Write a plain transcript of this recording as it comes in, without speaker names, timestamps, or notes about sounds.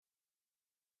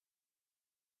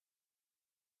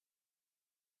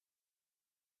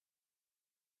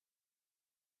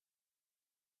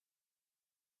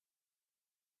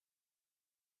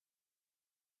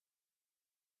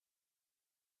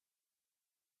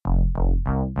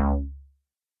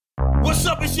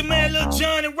up? It's your man Lil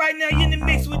Jon, and right now you're in the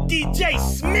mix with DJ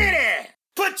Smitty.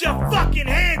 Put your fucking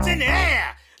hands in the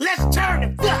air. Let's turn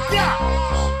the fuck up.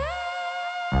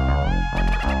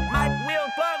 Mike Will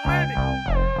Fuck Baby.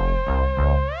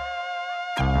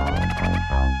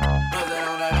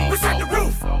 We set the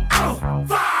roof on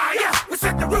fire. We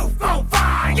set the roof on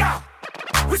fire.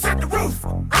 We set the roof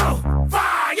on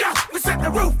fire. We set the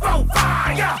roof on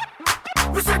fire.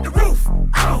 We set the roof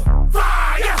on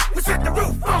fire. We set the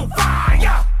roof on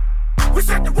fire. We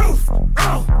set the roof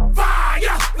on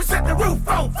fire. We set the roof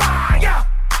on fire.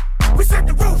 We set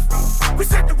the roof. We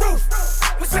set the roof.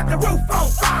 We set the roof on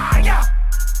fire.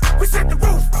 We set the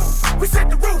roof. We set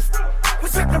the roof. We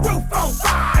set the roof on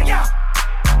fire.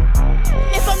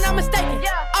 If I'm not mistaken,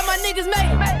 all my niggas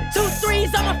made it. 2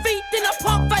 3s on my feet, then I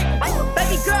pump fake.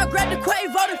 Baby girl grab the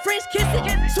Quavo, the French kiss it.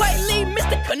 Sway Lee,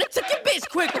 Mr. Couldn't took your bitch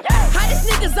quicker. Hottest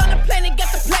niggas on the planet,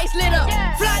 got the place lit up.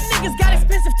 Fly niggas got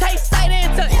expensive taste, sight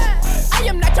and touch. I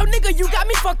am not your nigga, you got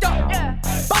me fucked up.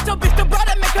 Bought your bitch the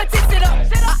brother, make her tits it up.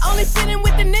 I only fit in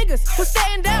with the niggas who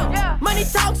staying down. Money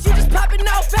talks, you just popping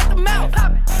off at the mouth.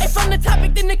 If I'm the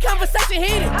topic, then the conversation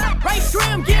heated. Right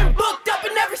trim, getting booked up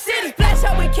in every city. Flash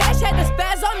out with cash, had the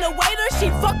spaz on the waiter. She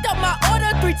fucked up my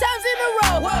order 3 times in a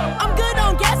row. I'm good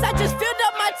on gas, I just filled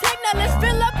up my tank. Now let's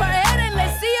fill up her head and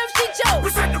let's see if she choke. We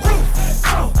set the roof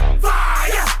on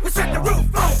fire. We set the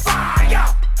roof on fire.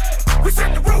 We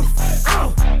set the roof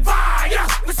on fire.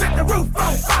 We set the roof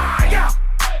on fire.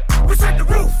 We set the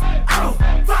roof on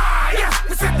fire.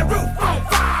 We set the roof on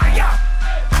fire.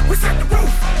 We set the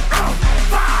roof on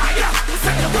fire. We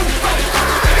set the roof on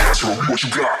fire. Tell me what you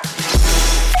got.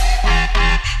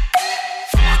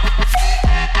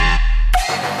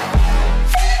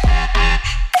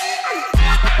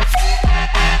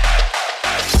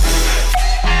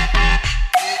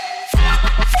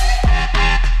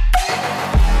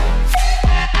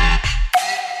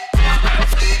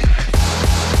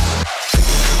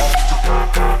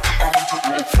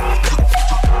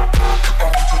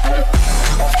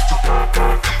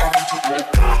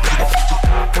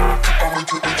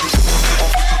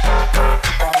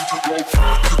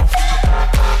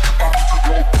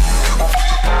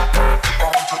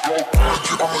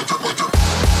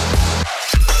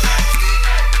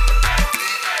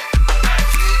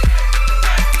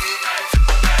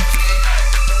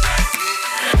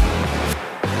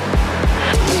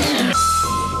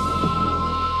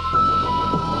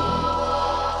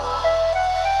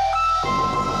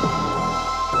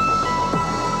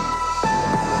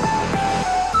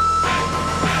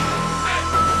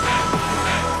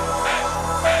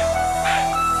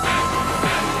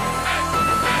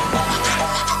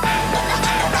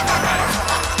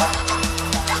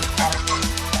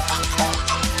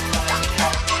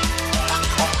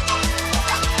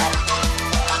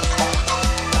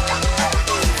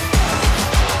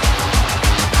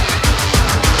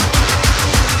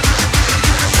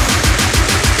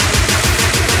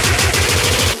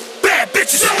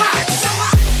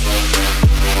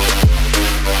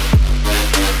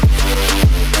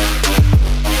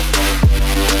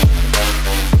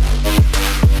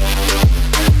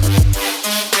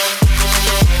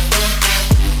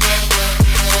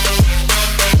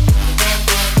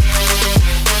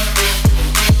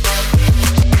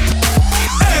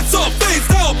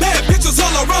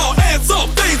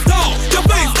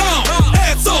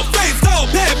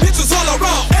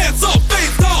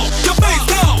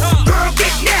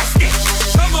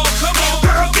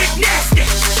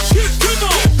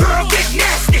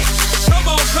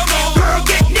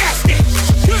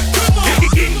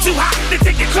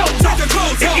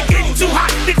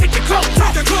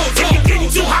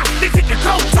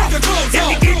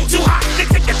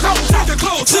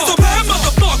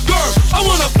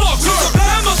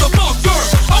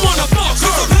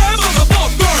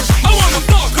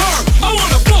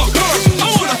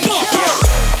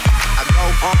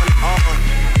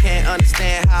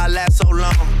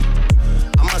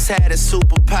 Had his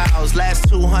superpowers, last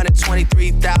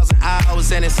 223,000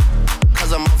 hours, and it's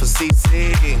cause I'm off of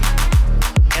CC,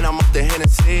 and I'm off the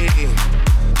Hennessy.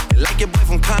 And like your boy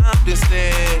from Compton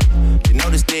said, you know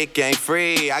this dick ain't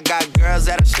free. I got girls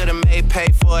that I should've made pay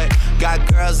for it. Got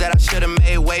girls that I should've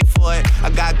made wait for it. I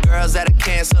got girls that'll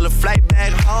cancel a flight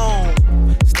back home,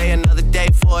 stay another day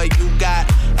for it. You got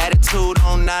attitude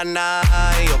on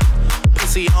 99, yo.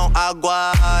 Pussy on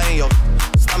agua, and yo.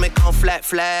 Stomach on flat,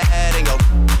 and yo.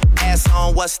 Ass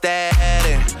on, what's that?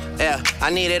 And, yeah, I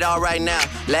need it all right now.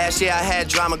 Last year I had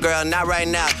drama, girl, not right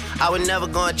now. I would never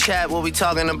go and chat what we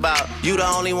talking about. You the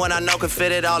only one I know can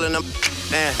fit it all in them.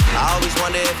 Man, I always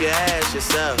wonder if you ask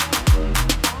yourself,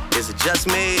 is it just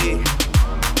me?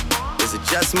 Is it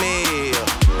just me?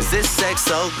 Is this sex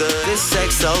so good? This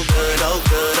sex so good, oh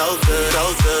good, oh good,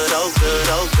 oh good, oh good,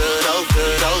 oh good, oh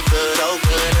good, oh good, oh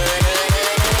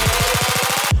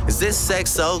good. Is this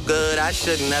sex so good? I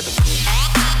shouldn't have to.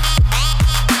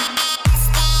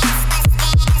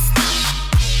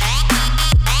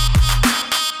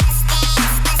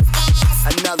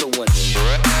 Another one.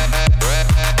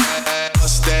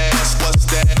 What's that? What's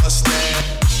that? What's that?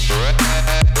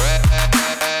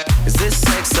 Is this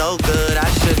sex so good? I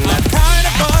shouldn't have. I'm kind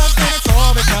of buzzed and it's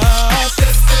all because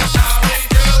this is how we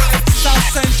do it. South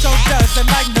Central does it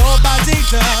like nobody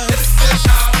does. This is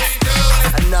how we do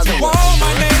it. Another one. Whoa,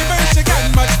 my neighbors, you got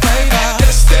much flavor.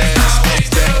 This is how we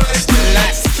do it.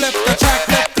 Let's flip the track,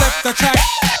 flip the track.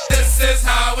 This is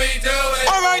how we do it.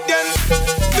 Alright then,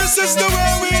 this is the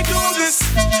way we do this.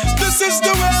 This is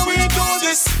the way we do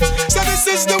this. So this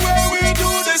is the way we do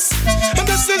this. And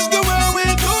this is the way we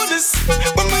do this.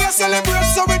 When we are celebrate,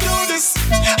 so we do this.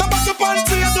 About the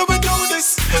party, so we do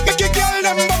this. Make a girl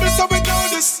them bubble, so we do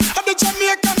this. At the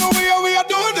Jamaican, we are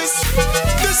doing this.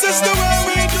 This is the way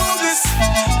we do this.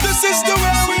 This is the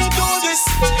way we do this.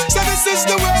 So this is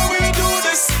the way we do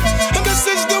this. And this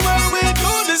is the way we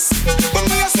do this. When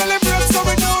we are celebrate, so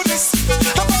we do this.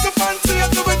 About the party,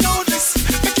 so we do this.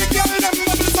 Make a girl them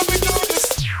bubble, so we do this.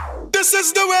 This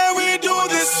is the way we do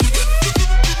this.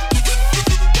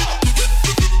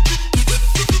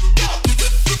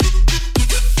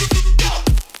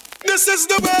 This is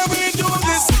the way we do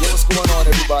this. Yo, what's going on,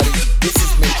 everybody? This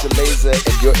is Major Lazer,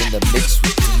 and you're in the mix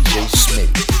with DJ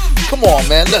Schmitty. Come on,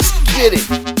 man, let's get it.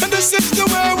 And this is the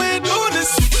way we do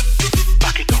this.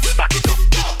 Back it up, back it up.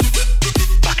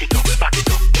 Back it up, back it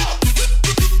up.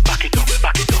 Back it up,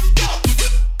 back it up.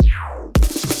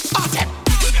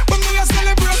 When we are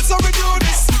celebrate, so we do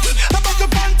this. About the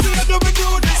party, so we do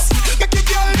this. Make a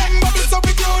girl them bubble, so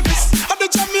we do this. At the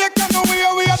Jamaican, we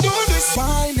are doing this.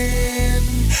 Whining,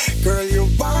 girl, you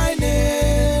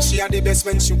whining. She had the best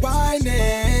when she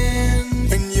whining.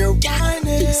 When you're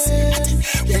whining,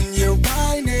 when you're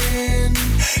whining,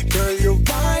 girl, you're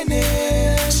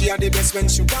whining. She had the best when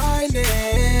she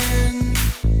whining.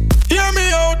 Hear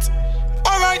me out.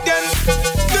 Alright then,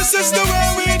 this is the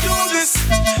way we do this.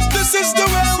 This is the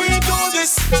way we do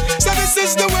this. So this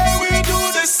is the way we do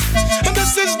this. And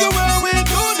this is the way we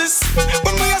do this.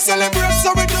 When we are celebrate,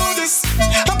 so we do this.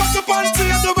 About the party,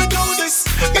 so we do this.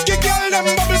 Make a girl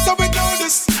them bubble, so we do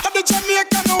this. At the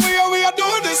Jamaican, we are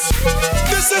doing this.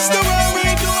 This is the way we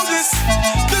do this.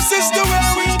 This is the way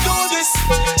we do this.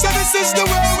 So this is the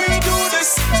way we do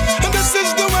this. And this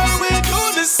is the way we do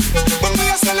this. When we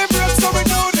are celebrate, so we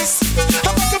do this.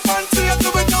 About the party, so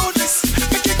we do this.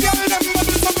 Make a girl them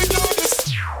bubble, so we do this.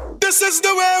 This is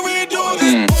the way we do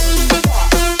this.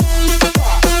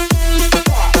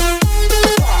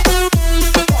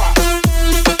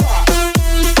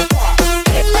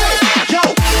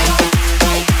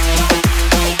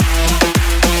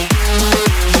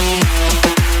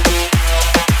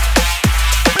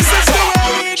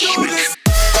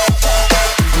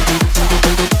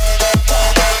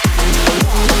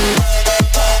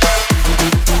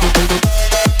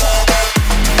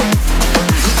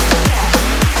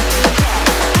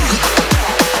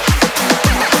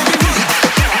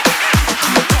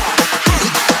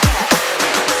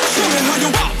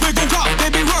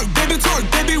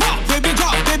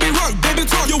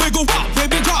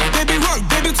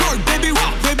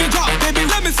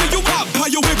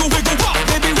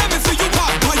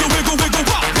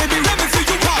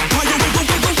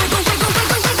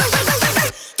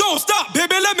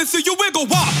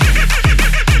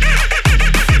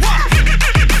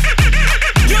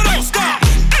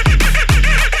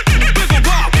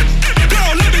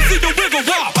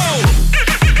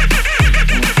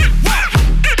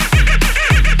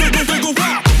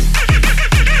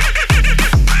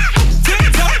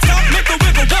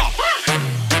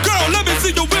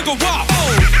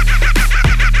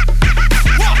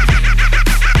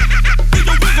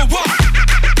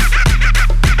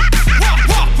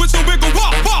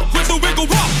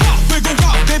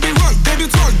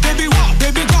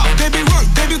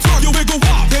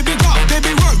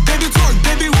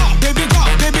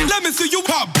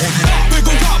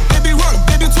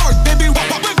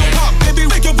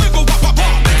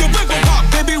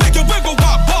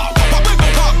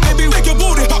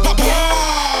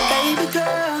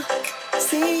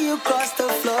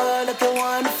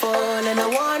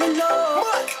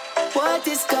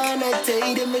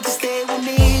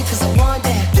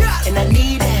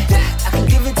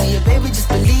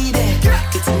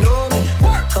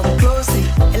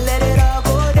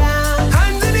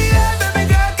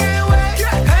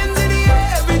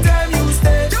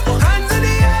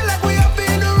 Like we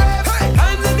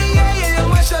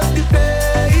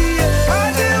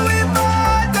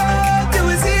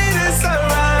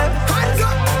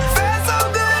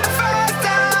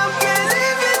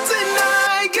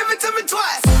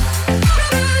twice.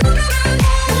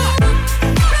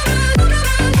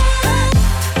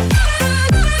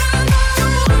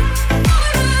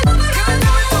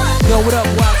 Yo, what up,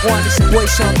 Wagwan? It's your boy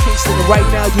Sean Kingston, and right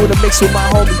now you in the mix with my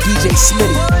homie DJ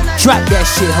Smitty. Drop that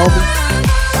shit, homie.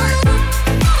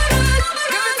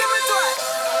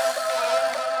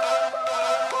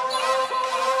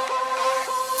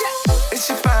 If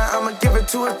she fine, I'ma give it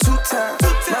to her 2 times.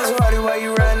 Maserati, why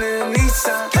you riding in a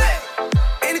Nissan?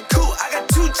 In the coupe, I got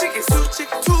 2 chickens.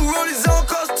 2 rollies on,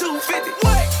 cost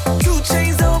 $250. 2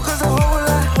 chains on, cost a whole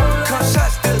lot. Come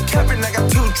shots, still capping, I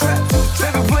got 2 traps.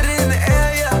 Baby, put it in the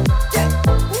air, yeah.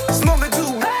 Smoking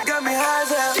 2, got me high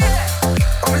as hell.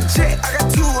 On the check, I got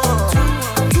 2 on.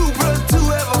 2 + 2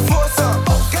 have a 4-some.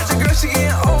 Got your girl, she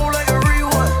getting old like a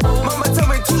rewind. Mama told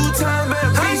me 2 times,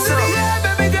 better be some. Hands in the air,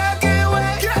 baby girl, can't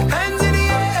wait. Hands in the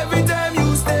air every time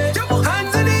you stay.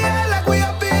 Hands in the air like we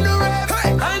up in the rap.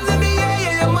 Hands in the air,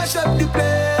 yeah, you mash up the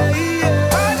place.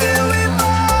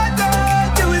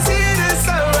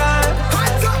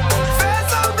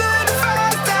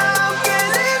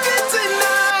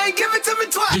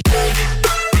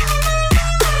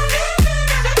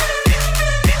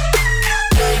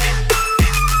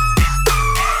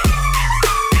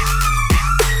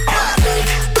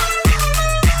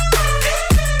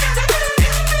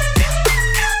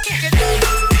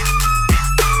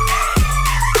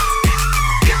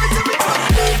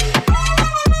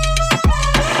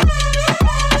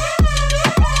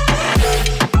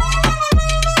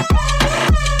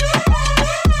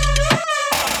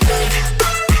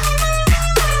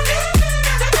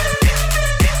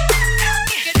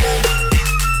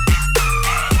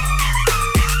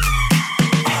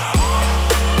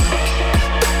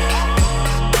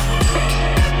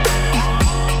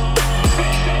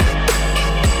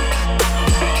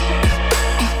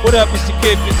 What up, Mr.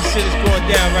 Kid 56 is going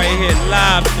down right here,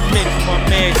 live in the mix with my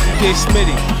man DJ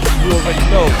Smitty. You already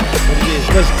know what it is.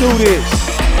 Let's do this.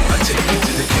 I take you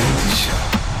to the candy shop.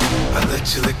 I let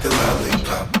you lick the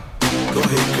lollipop. Go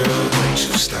ahead, girl, don't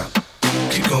you stop.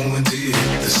 Keep going till you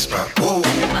hit the spot. Whoa.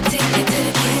 I'll take you to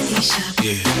the candy shop.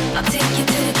 Yeah. I'll take you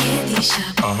to the candy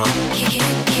shop. Candy.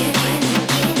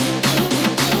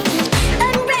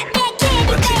 Unwrap that candy,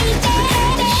 I take you to the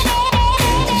candy shop.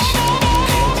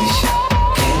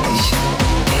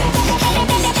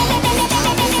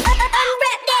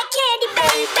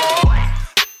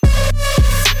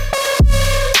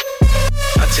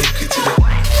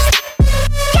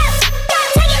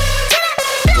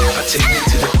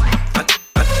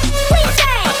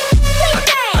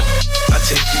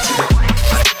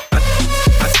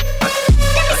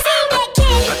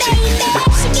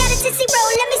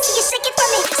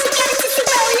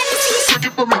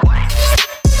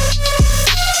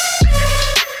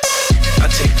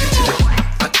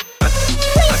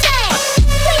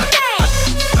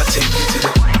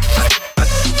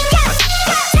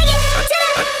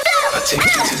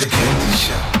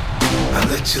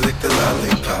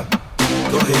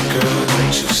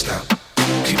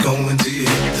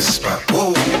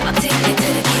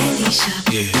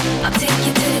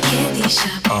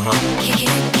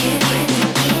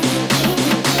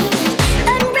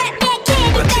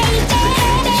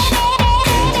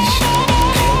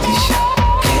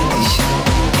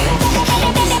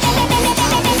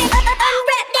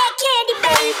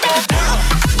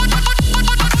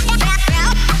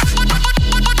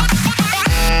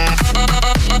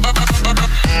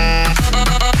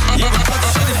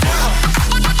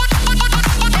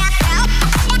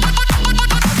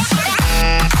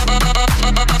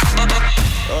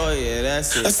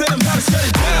 I said I'm about to shut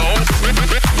it down. Let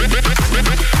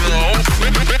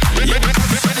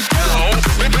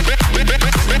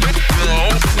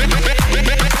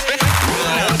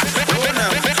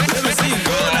me see you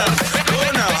go now. Go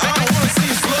now. I don't wanna see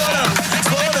you slow down.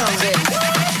 Slow down, baby.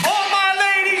 All my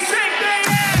ladies, shake their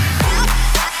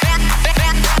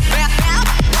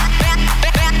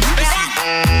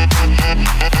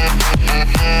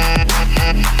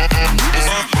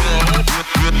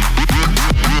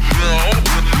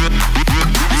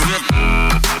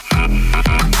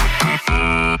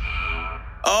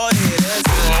Oh yeah, that's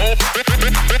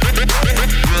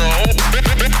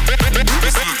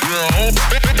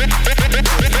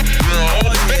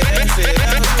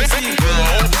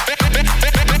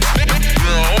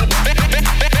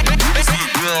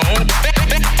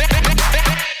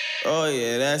Oh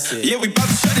yeah, that's it. Yeah, we about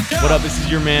to shut it down. What up, this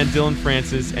is your man Dylan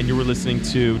Francis, and you were listening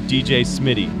to DJ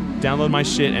Smitty. Download my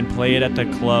shit and play it at the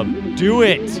club. Do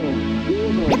it!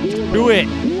 Do it!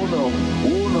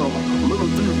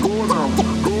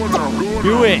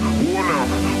 Do it!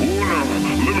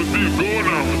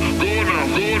 Do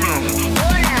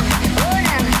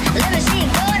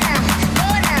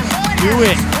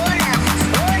it.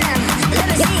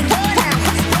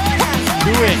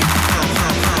 Do it.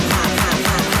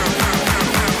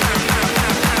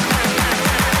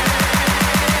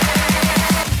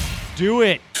 Do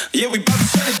it. Yeah, we about to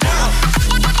shut it down.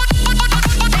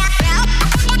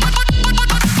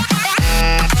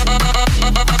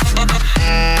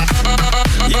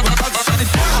 Yeah, we about to shut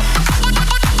it down.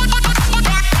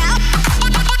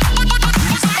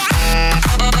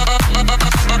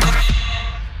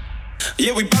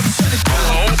 Yeah, we about to shut it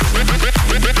down.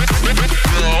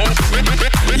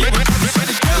 Yeah, we about to shut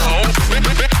it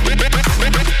down.